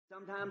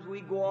Sometimes we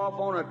go off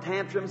on a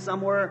tantrum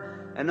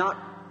somewhere and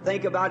not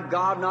think about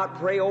God, not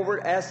pray over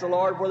it, ask the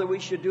Lord whether we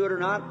should do it or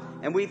not,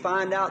 and we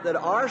find out that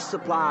our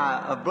supply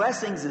of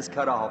blessings is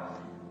cut off.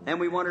 And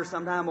we wonder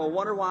sometimes, well,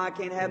 wonder why I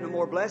can't have no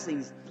more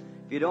blessings.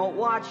 If you don't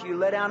watch, you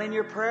let down in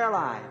your prayer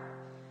life.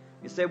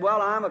 You say,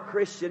 well, I'm a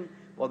Christian.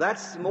 Well,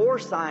 that's more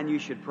sign you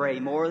should pray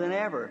more than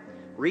ever.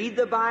 Read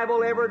the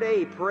Bible every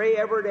day. Pray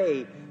every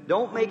day.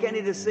 Don't make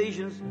any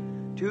decisions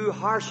too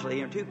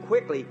harshly or too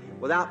quickly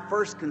without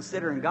first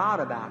considering God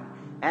about it.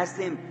 Ask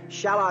Him,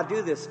 shall I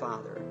do this,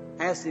 Father?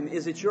 Ask Him,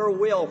 is it your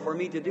will for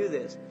me to do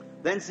this?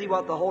 Then see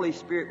what the Holy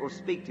Spirit will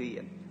speak to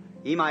you.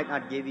 He might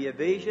not give you a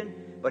vision,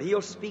 but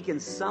He'll speak in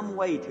some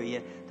way to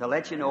you to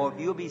let you know if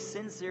you'll be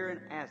sincere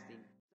and ask Him.